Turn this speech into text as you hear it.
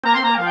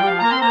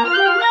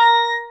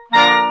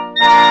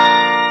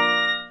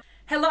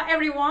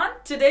everyone!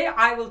 Today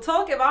I will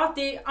talk about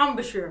the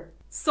embouchure.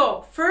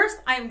 So first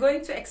I'm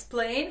going to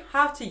explain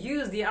how to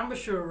use the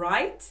embouchure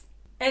right,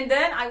 and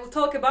then I will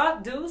talk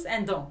about do's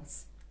and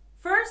don'ts.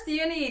 First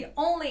you need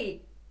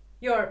only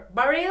your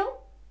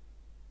barrel,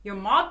 your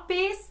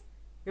mouthpiece,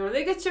 your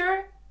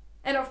ligature,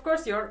 and of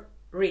course your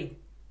reed.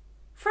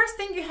 First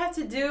thing you have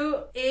to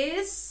do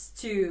is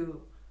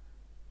to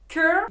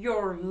curve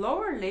your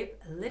lower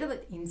lip a little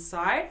bit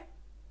inside.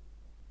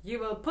 You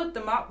will put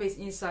the mouthpiece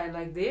inside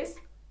like this.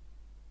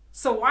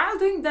 So while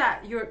doing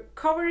that, you're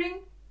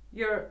covering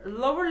your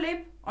lower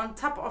lip on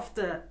top of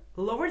the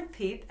lower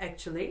teeth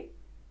actually.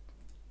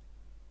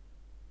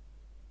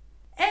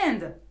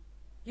 And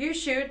you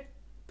should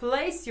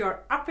place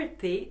your upper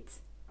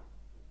teeth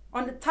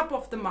on the top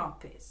of the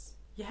mouthpiece.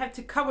 You have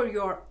to cover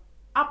your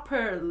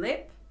upper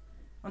lip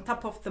on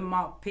top of the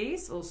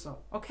mouthpiece also.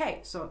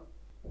 Okay, so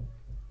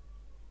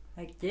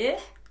like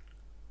this.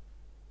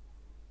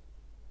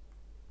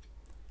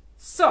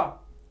 So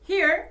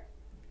here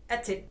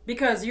at it,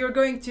 because you're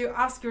going to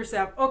ask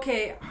yourself,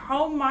 okay,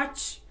 how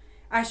much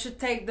I should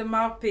take the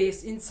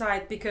mouthpiece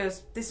inside,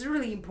 because this is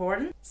really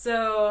important.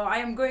 So I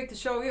am going to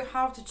show you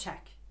how to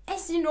check.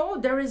 As you know,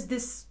 there is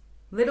this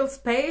little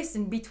space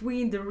in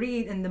between the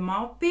reed and the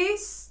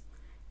mouthpiece,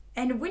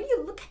 and when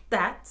you look at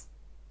that,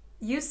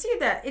 you see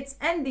that it's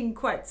ending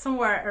quite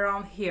somewhere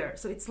around here.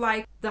 So it's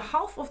like the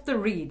half of the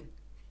reed.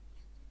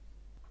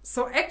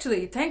 So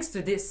actually, thanks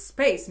to this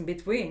space in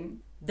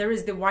between, there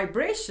is the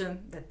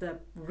vibration that the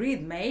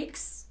reed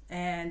makes,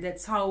 and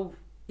that's how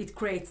it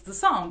creates the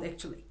sound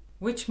actually.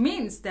 Which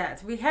means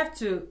that we have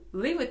to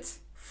leave it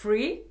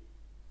free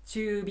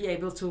to be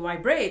able to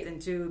vibrate and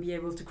to be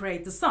able to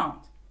create the sound.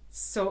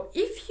 So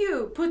if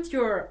you put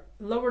your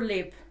lower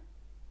lip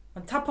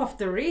on top of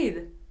the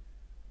reed,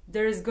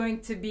 there is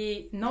going to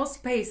be no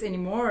space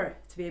anymore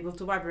to be able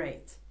to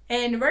vibrate.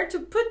 And where to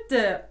put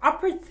the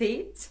upper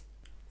teeth?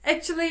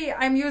 Actually,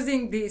 I'm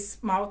using this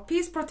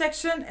mouthpiece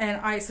protection,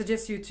 and I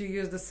suggest you to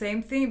use the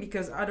same thing,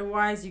 because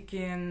otherwise you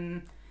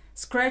can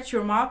scratch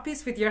your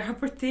mouthpiece with your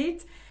upper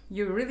teeth.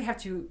 You really have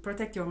to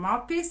protect your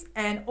mouthpiece,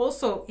 and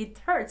also it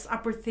hurts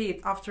upper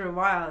teeth after a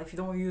while if you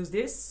don't use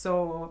this,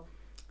 so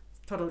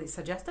totally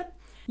suggested.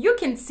 You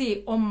can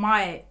see on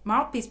my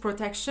mouthpiece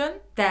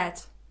protection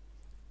that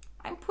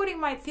I'm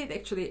putting my teeth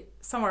actually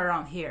somewhere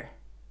around here.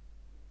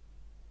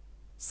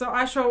 So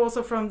I show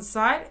also from the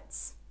side,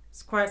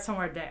 it's quite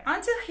somewhere there.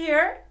 Until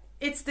here,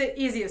 it's the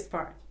easiest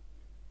part.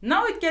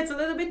 Now it gets a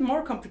little bit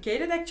more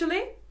complicated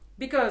actually,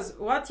 because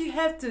what you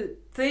have to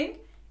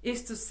think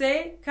is to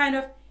say kind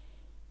of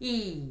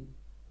E.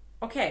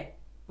 Okay,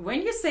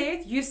 when you say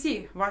it, you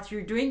see what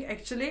you're doing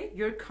actually.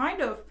 You're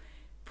kind of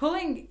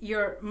pulling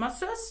your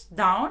muscles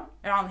down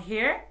around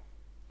here,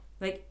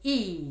 like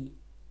E,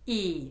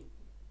 E,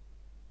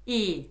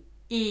 E,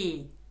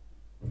 E.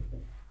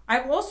 I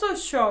also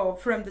show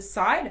from the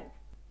side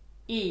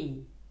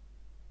E,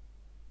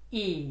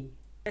 E.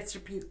 Let's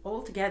repeat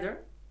all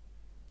together.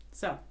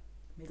 So,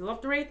 middle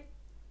of the reed,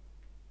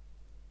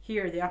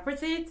 here the upper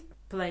teeth,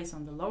 place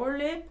on the lower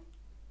lip,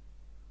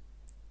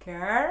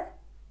 curve,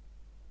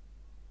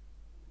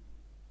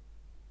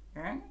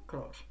 and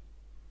close.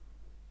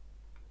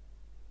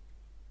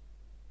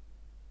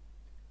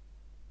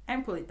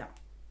 And pull it down.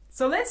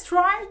 So let's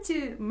try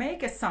to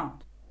make a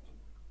sound.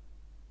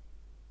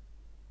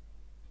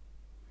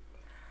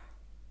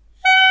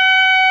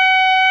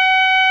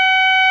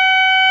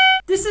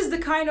 This is the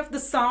kind of the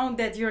sound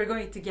that you're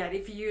going to get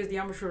if you use the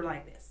embouchure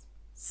like this.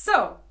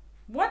 So,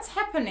 what's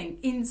happening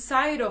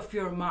inside of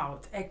your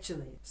mouth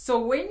actually? So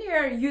when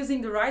you're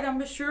using the right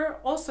embouchure,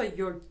 also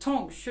your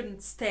tongue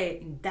shouldn't stay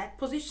in that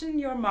position in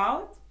your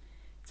mouth.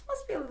 It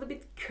must be a little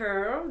bit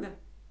curved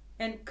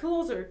and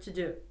closer to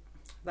the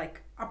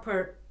like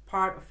upper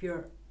part of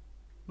your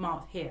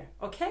mouth here,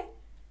 okay?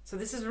 So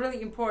this is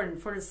really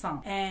important for the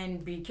sound.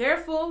 And be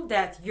careful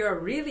that you're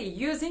really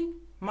using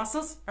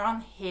muscles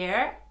around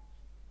here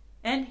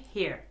and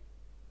here.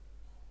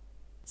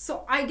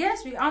 So I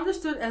guess we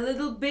understood a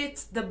little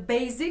bit the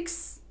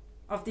basics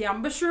of the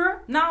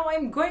embouchure. Now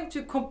I'm going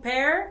to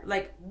compare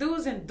like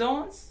do's and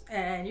don'ts,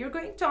 and you're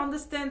going to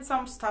understand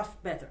some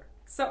stuff better.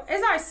 So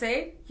as I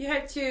said, you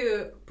have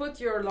to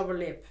put your lower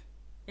lip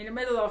in the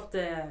middle of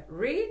the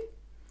reed,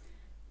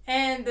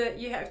 and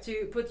you have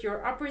to put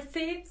your upper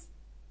teeth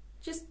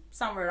just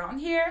somewhere around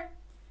here.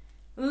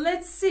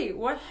 Let's see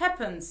what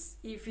happens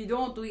if you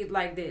don't do it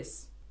like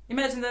this.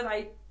 Imagine that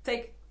I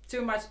take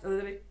too much, a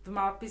little bit the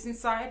mouthpiece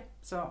inside,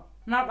 so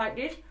not like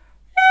this,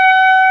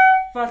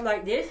 but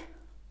like this.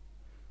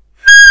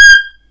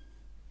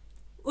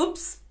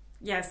 Oops,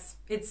 yes,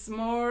 it's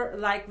more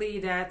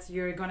likely that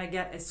you're gonna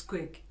get a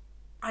squeak.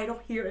 I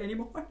don't hear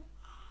anymore.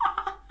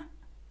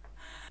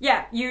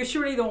 Yeah, you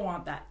surely don't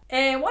want that.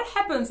 And what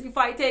happens if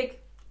I take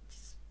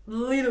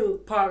little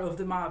part of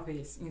the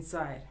mouthpiece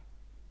inside?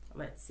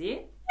 Let's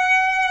see.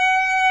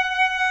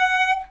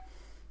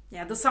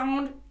 Yeah, the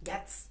sound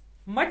gets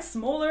much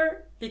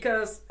smaller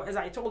because, as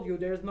I told you,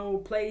 there's no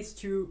place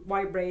to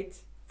vibrate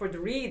for the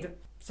reed.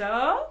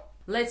 So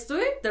let's do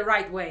it the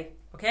right way,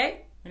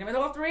 okay? In the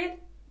middle of the reed,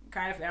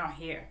 kind of down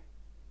here.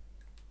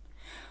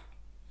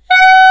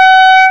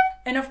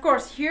 And of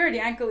course here the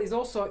ankle is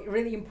also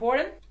really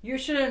important. You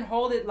shouldn't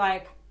hold it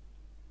like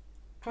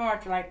too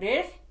much like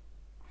this.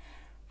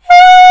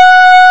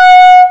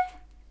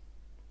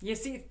 You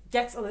see it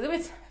gets a little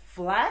bit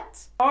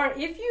flat. Or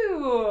if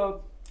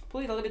you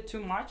pull it a little bit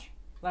too much,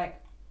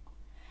 like,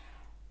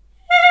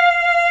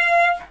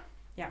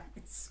 yeah,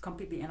 it's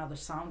completely another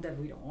sound that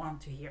we don't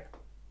want to hear.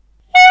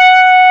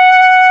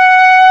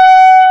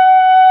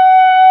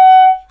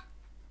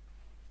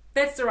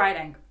 That's the right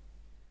angle.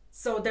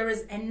 So there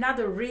is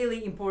another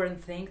really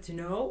important thing to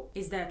know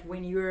is that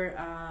when you're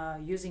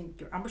using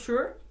your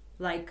embouchure,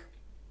 like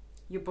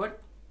you put,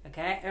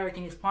 okay,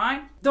 everything is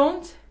fine.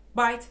 Don't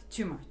bite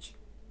too much.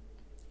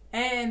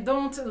 And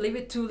don't leave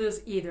it too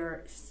loose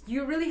either.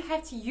 You really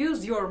have to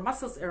use your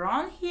muscles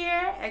around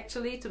here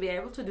actually to be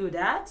able to do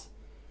that.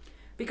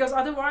 Because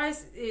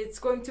otherwise it's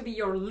going to be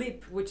your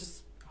lip which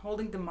is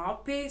holding the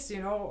mouthpiece,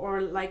 you know,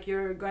 or like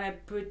you're gonna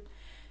put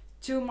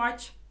too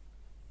much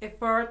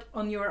effort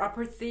on your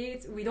upper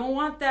teeth. We don't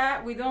want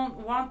that. We don't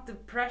want the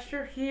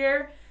pressure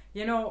here,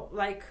 you know,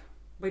 like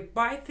by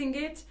biting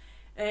it.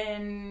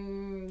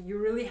 And you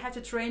really have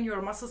to train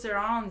your muscles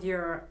around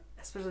your,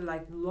 especially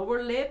like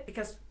lower lip,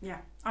 because yeah,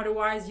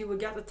 otherwise you will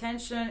get the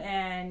tension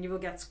and you will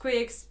get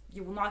squeaks.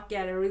 You will not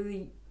get a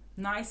really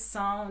nice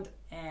sound,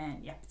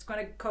 and yeah, it's going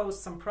to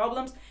cause some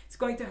problems. It's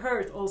going to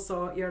hurt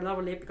also your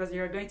lower lip because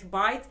you're going to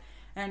bite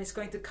and it's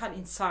going to cut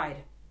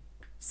inside.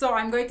 So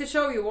I'm going to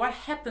show you what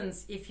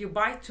happens if you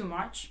bite too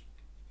much.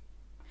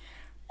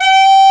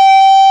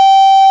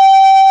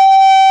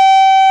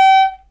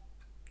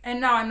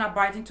 And now I'm not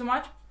biting too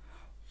much.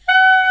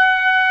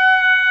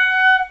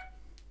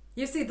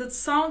 You see, the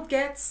sound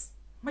gets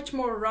much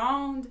more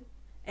round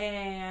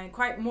and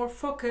quite more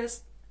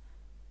focused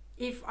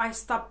if I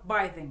stop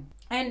biting.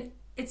 And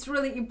it's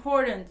really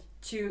important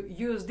to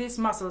use these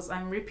muscles.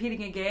 I'm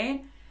repeating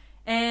again.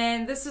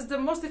 And this is the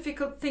most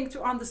difficult thing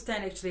to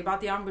understand actually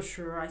about the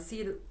embouchure. I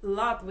see it a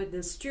lot with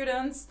the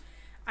students.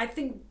 I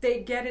think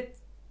they get it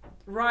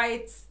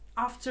right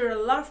after a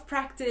lot of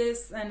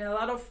practice and a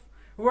lot of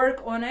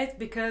work on it,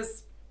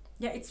 because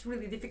yeah, it's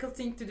really difficult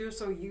thing to do,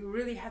 so you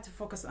really have to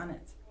focus on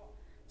it.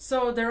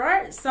 So there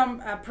are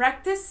some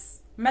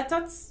practice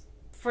methods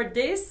for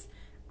this.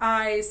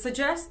 I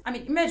suggest,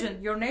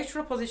 imagine your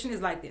natural position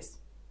is like this.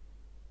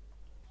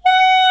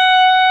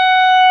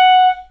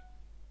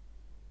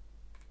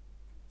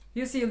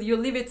 You see, you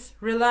leave it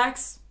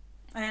relax,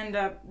 and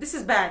this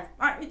is bad.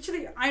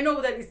 Actually, I know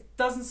that it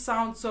doesn't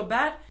sound so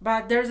bad,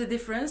 but there's a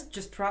difference,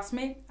 just trust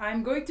me.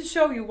 I'm going to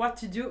show you what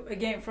to do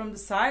again from the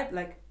side,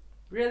 like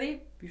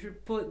really, you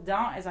should pull it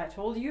down as I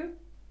told you.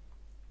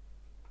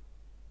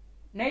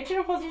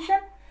 Natural position.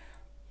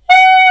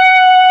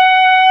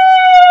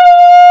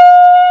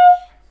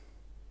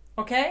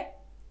 Okay,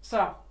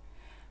 so.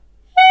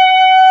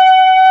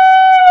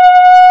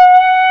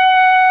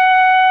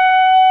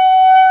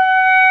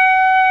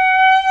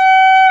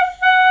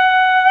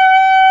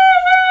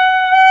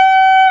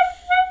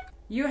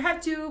 You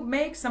have to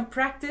make some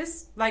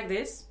practice like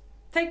this.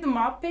 Take the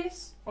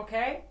mouthpiece,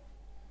 okay?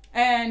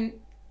 And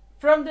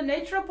from the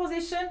natural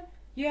position,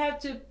 you have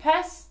to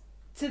pass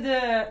to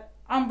the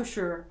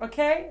embouchure,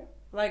 okay?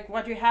 Like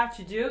what you have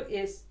to do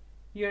is,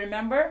 you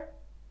remember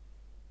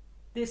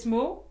this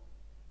move?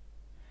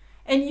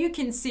 And you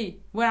can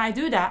see, when I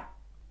do that,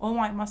 all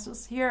my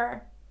muscles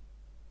here,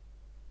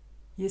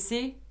 you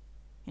see?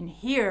 And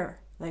here,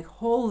 like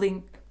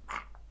holding,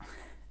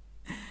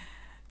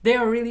 they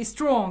are really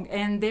strong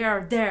and they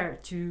are there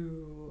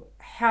to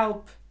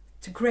help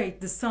to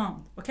create the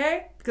sound,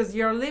 okay? Because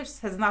your lips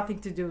has nothing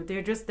to do.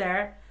 They're just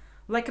there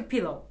like a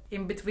pillow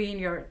in between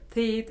your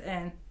teeth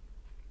and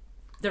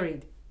the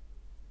reed.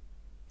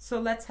 So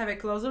let's have a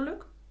closer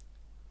look.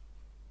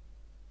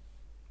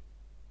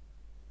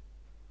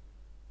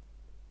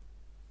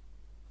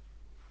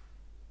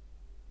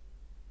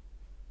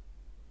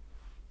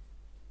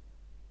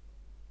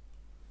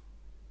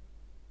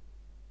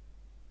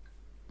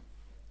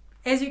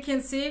 As you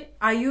can see,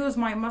 I use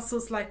my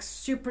muscles like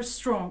super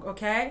strong,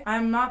 okay?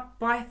 I'm not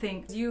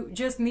biting. You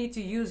just need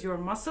to use your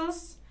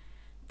muscles.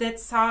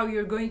 That's how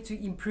you're going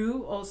to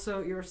improve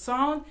also your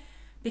sound,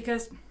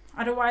 because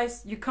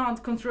otherwise you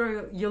can't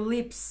control your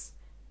lips.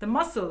 The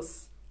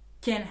muscles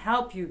can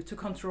help you to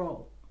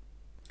control.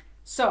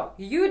 So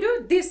you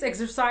do this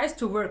exercise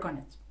to work on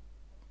it.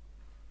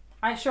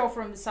 I show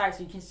from the side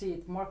so you can see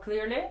it more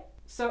clearly.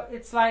 So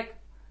it's like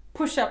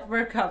push-up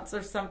workouts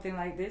or something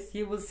like this.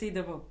 You will see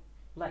the move.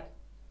 Like,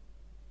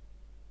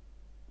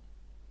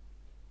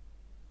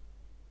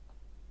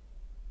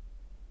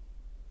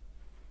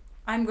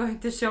 I'm going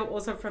to show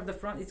also from the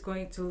front. It's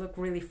going to look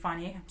really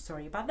funny. I'm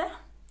sorry about that.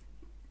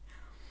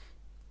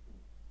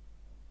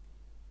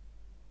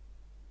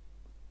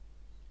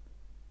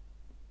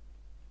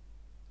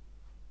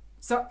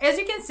 So as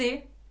you can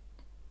see,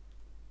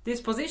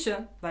 this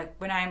position,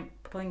 like when I'm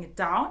pulling it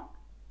down,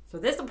 so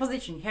that's the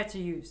position you have to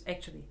use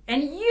actually.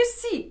 And you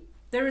see,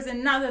 there is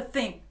another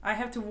thing. I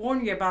have to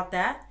warn you about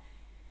that.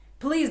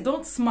 Please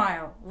don't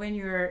smile when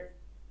you're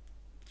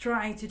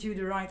trying to do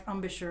the right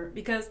embouchure,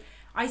 because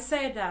I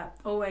say that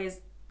always,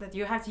 that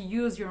you have to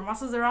use your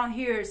muscles around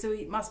here, so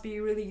it must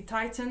be really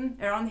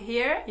tightened around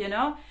here, you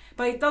know,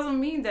 but it doesn't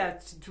mean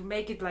that to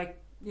make it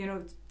like, you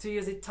know, to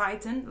use it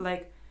tightened,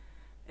 like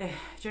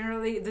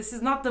generally this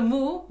is not the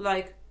move,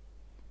 like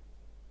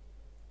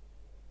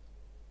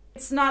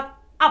it's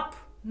not up,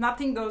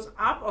 nothing goes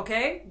up,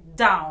 okay,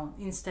 down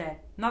instead,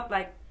 not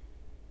like.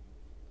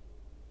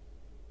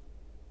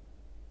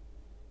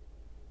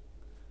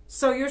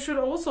 So you should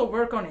also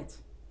work on it.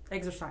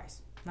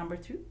 Exercise number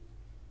 2.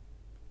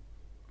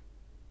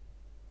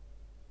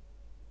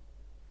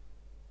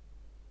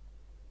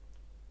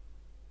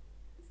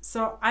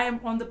 So I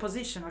am on the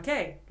position,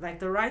 okay, like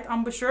the right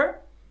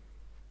embouchure,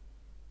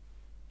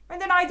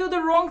 and then I do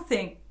the wrong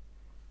thing,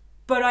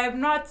 but I am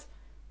not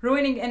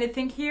ruining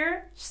anything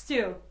here.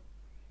 Still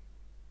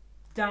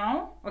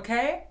down,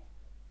 okay.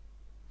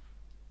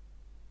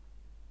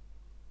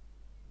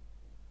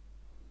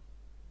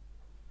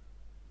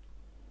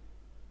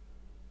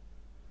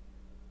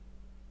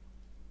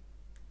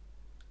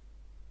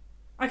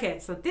 Okay,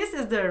 so this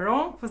is the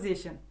wrong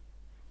position.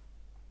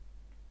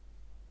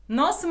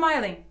 No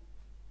smiling,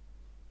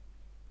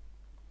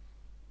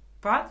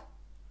 but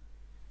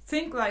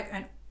think like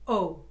an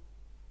O.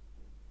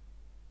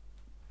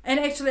 And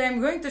actually I'm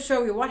going to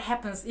show you what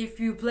happens if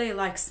you play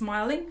like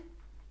smiling.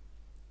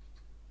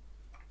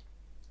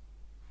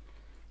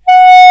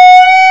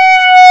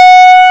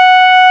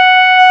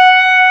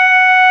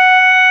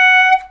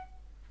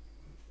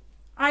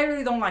 I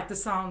really don't like the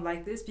sound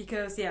like this,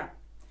 because yeah,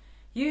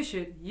 you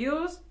should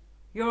use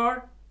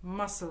your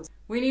muscles.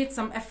 We need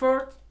some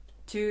effort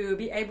to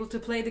be able to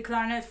play the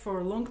clarinet for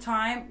a long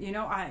time. You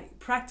know, I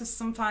practice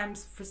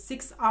sometimes for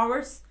 6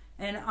 hours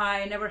and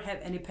I never have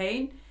any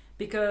pain,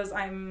 because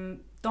I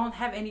don't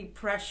have any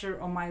pressure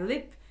on my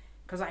lip,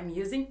 because I'm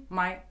using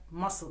my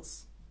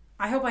muscles.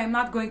 I hope I'm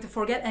not going to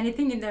forget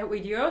anything in that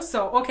video.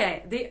 So,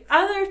 okay, the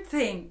other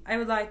thing I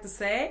would like to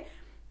say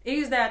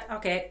is that,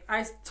 okay,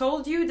 I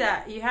told you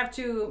that you have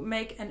to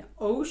make an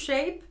O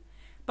shape,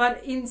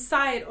 but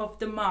inside of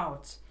the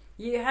mouth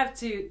you have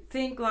to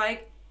think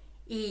like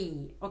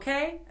E,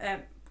 okay,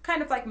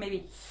 kind of like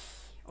maybe,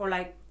 or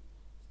like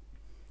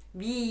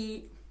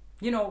V,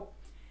 you know,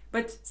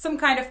 but some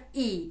kind of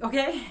E,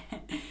 okay.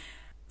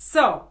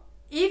 So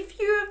if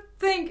you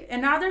think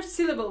another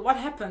syllable, what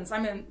happens? I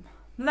mean,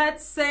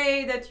 let's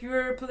say that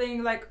you're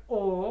playing like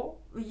O,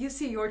 you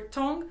see your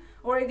tongue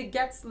already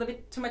gets a little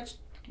bit too much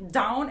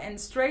down and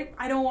straight.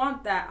 I don't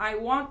want that. I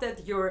want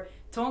that your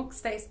tongue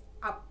stays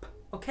up,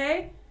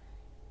 okay?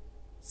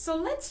 So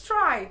let's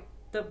try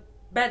the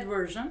bad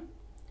version.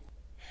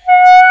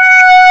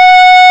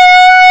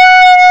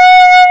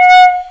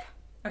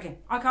 Okay,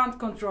 I can't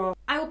control.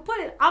 I will put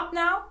it up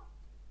now,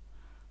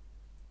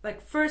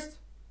 like first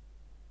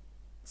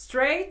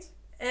straight,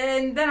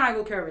 and then I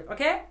will curve it,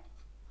 okay?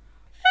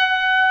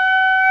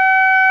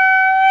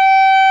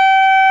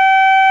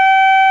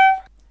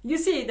 You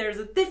see, there's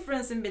a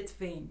difference in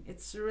between.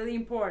 It's really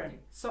important.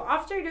 So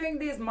after doing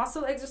these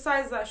muscle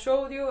exercises I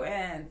showed you,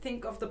 and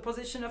think of the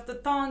position of the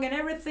tongue and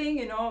everything,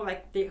 you know,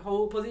 like the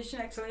whole position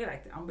actually,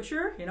 like the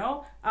embouchure, you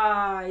know,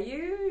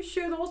 you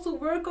should also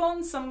work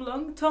on some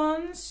long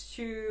tones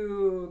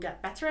to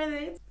get better at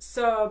it.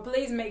 So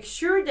please make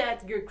sure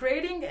that you're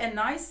creating a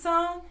nice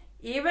sound,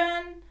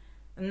 even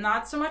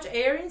not so much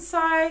air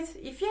inside.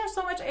 If you have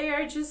so much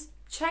air, just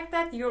check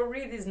that your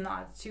reed is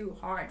not too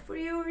hard for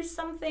you or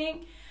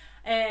something.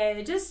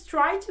 Just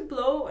try to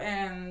blow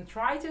and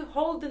try to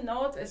hold the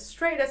note as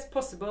straight as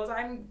possible.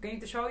 I'm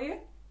going to show you.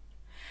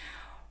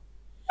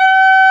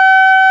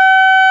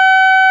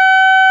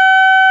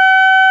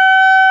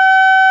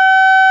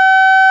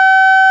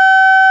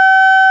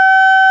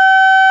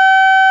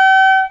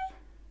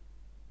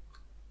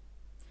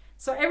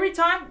 So every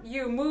time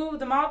you move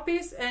the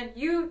mouthpiece and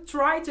you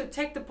try to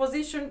take the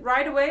position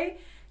right away,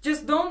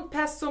 just don't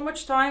pass so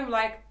much time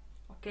like,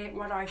 okay,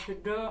 what I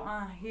should do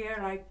here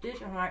like this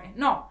and like,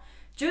 no.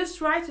 Just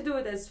try to do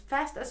it as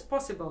fast as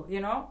possible,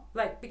 you know,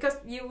 like, because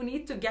you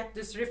need to get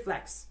this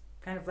reflex,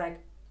 kind of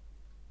like,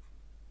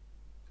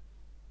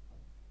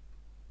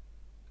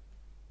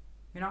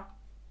 you know.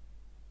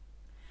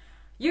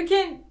 You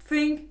can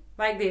think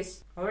like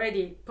this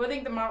already,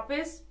 putting the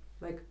mouthpiece,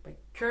 like by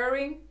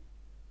curving,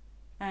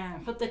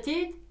 and put the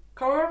teeth,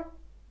 curve,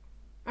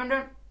 and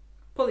then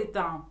pull it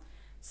down.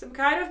 Some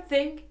kind of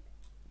thing,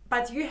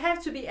 but you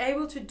have to be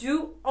able to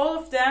do all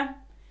of them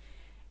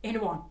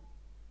in one.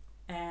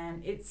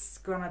 And it's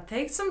gonna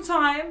take some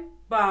time,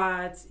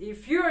 but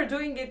if you're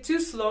doing it too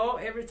slow,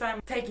 every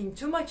time taking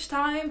too much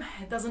time,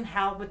 it doesn't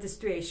help with the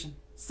situation.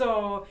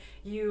 So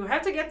you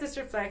have to get this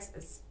reflex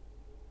as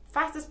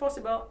fast as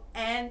possible,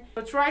 and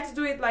try to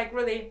do it like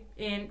really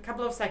in a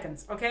couple of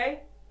seconds, okay?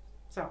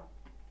 So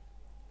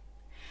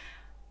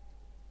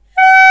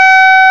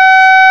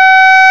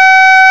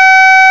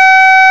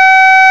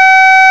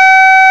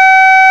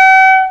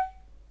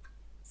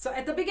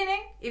at the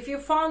beginning, if you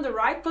found the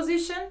right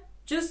position,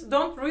 just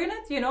don't ruin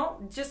it, you know,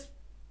 just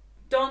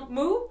don't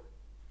move.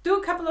 Do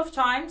a couple of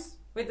times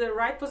with the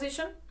right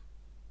position.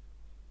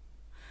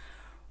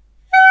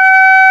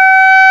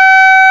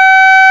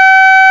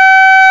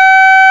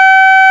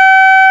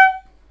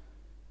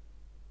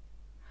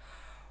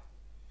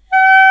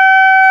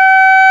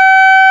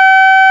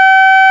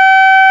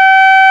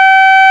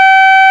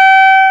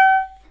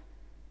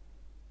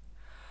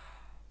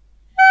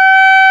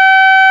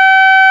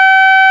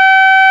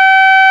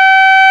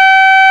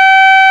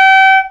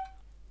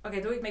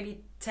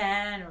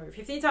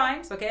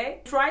 times,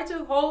 okay? Try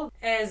to hold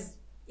as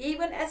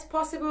even as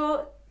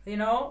possible, you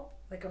know,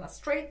 like on a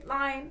straight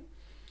line.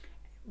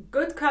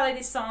 Good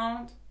quality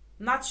sound,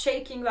 not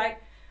shaking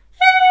like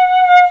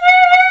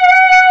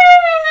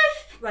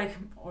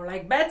or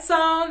like bad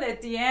sound at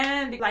the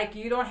end, like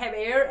you don't have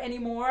air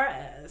anymore.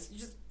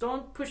 Just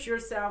don't push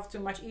yourself too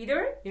much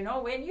either. You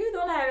know, when you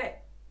don't have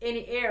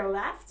any air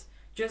left,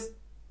 just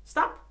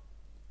stop,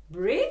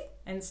 breathe,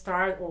 and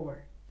start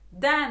over.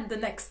 Then the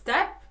next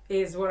step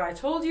is what I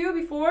told you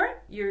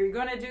before. You're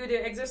gonna do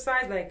the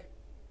exercise like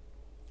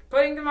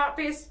putting the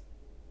mouthpiece,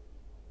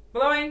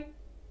 blowing,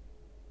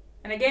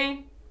 and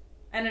again,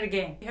 and then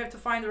again. You have to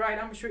find the right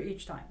embouchure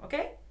each time,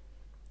 okay?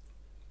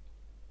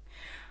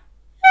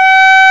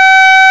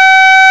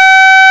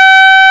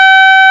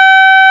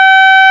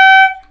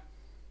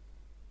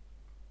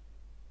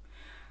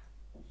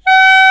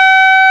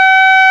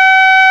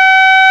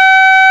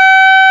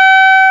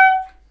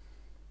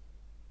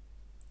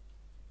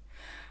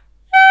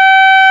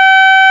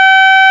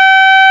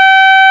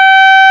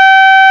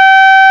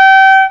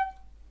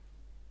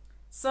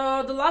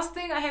 So the last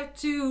thing I have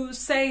to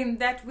say in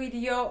that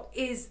video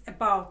is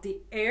about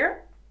the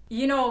air.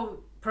 You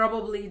know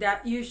probably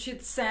that you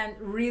should send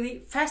really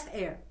fast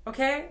air,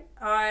 okay?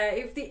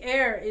 If the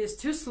air is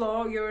too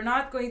slow, you're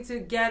not going to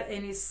get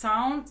any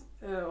sound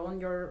on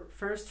your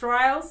first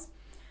trials,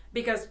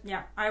 because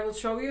yeah, I will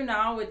show you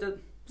now with the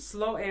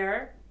slow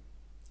air.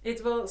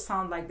 It will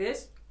sound like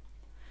this.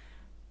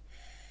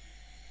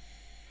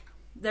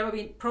 There will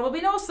be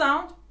probably no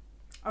sound,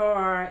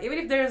 or even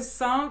if there's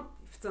sound,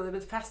 it's a little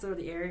bit faster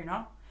the air, you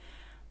know.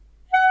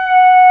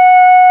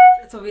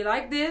 It will be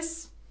like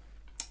this.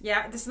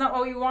 Yeah, this is not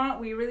what we want.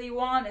 We really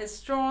want a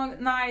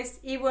strong, nice,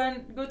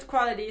 even, good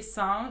quality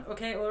sound,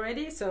 okay,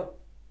 already. So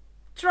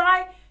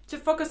try to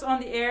focus on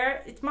the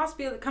air. It must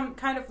be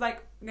kind of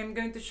like I'm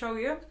going to show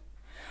you.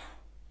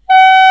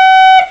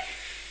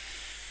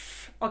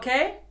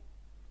 Okay,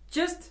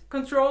 just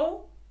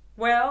control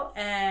well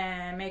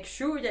and make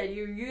sure that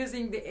you're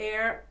using the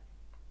air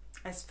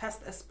as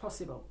fast as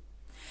possible.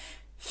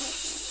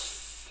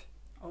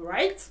 All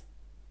right.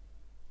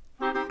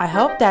 I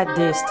hope that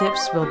these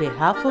tips will be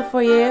helpful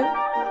for you.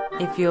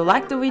 If you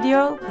like the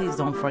video, please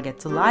don't forget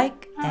to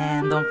like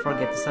and don't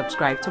forget to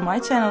subscribe to my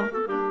channel.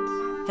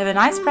 Have a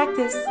nice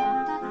practice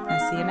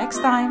and see you next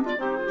time.